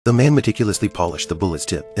The man meticulously polished the bullet's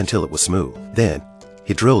tip until it was smooth. Then,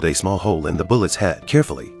 he drilled a small hole in the bullet's head.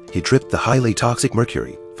 Carefully, he dripped the highly toxic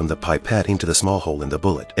mercury from the pipette into the small hole in the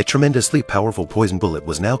bullet. A tremendously powerful poison bullet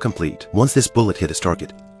was now complete. Once this bullet hit its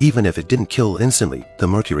target, even if it didn't kill instantly, the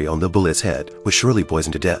mercury on the bullet's head was surely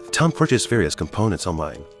poisoned to death. Tom purchased various components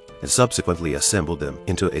online and subsequently assembled them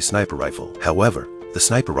into a sniper rifle. However, the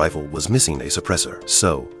sniper rifle was missing a suppressor,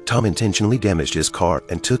 so Tom intentionally damaged his car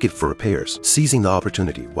and took it for repairs. Seizing the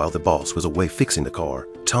opportunity while the boss was away fixing the car,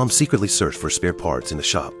 Tom secretly searched for spare parts in the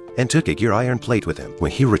shop and took a gear iron plate with him. When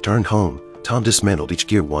he returned home, Tom dismantled each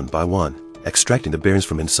gear one by one, extracting the bearings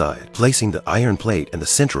from inside. Placing the iron plate in the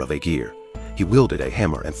center of a gear, he wielded a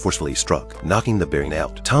hammer and forcefully struck, knocking the bearing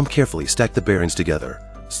out. Tom carefully stacked the bearings together,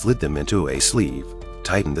 slid them into a sleeve,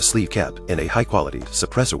 tightened the sleeve cap, and a high-quality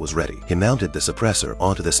suppressor was ready. He mounted the suppressor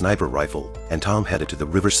onto the sniper rifle, and Tom headed to the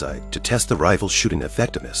riverside to test the rifle's shooting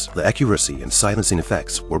effectiveness. The accuracy and silencing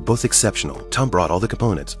effects were both exceptional. Tom brought all the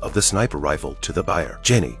components of the sniper rifle to the buyer.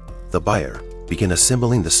 Jenny, the buyer, began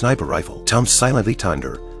assembling the sniper rifle. Tom silently timed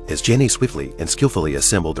her as Jenny swiftly and skillfully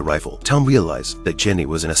assembled the rifle. Tom realized that Jenny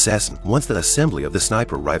was an assassin. Once the assembly of the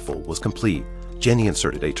sniper rifle was complete, Jenny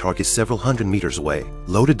inserted a target several hundred meters away,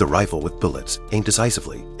 loaded the rifle with bullets, aimed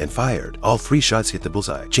decisively, and fired. All 3 shots hit the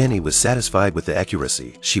bullseye. Jenny was satisfied with the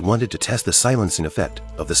accuracy. She wanted to test the silencing effect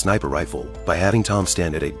of the sniper rifle by having Tom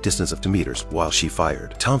stand at a distance of 2 meters while she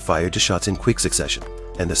fired. Tom fired 2 shots in quick succession,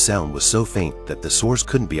 and the sound was so faint that the source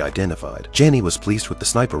couldn't be identified. Jenny was pleased with the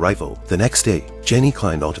sniper rifle. The next day, Jenny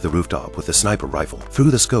climbed onto the rooftop with the sniper rifle. Through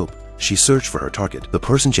the scope, she searched for her target. The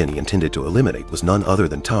person Jenny intended to eliminate was none other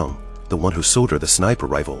than Tom, the one who sold her the sniper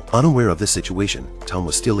rifle. Unaware of this situation, Tom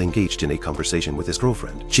was still engaged in a conversation with his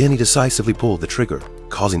girlfriend. Jenny decisively pulled the trigger,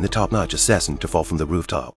 causing the top-notch assassin to fall from the rooftop.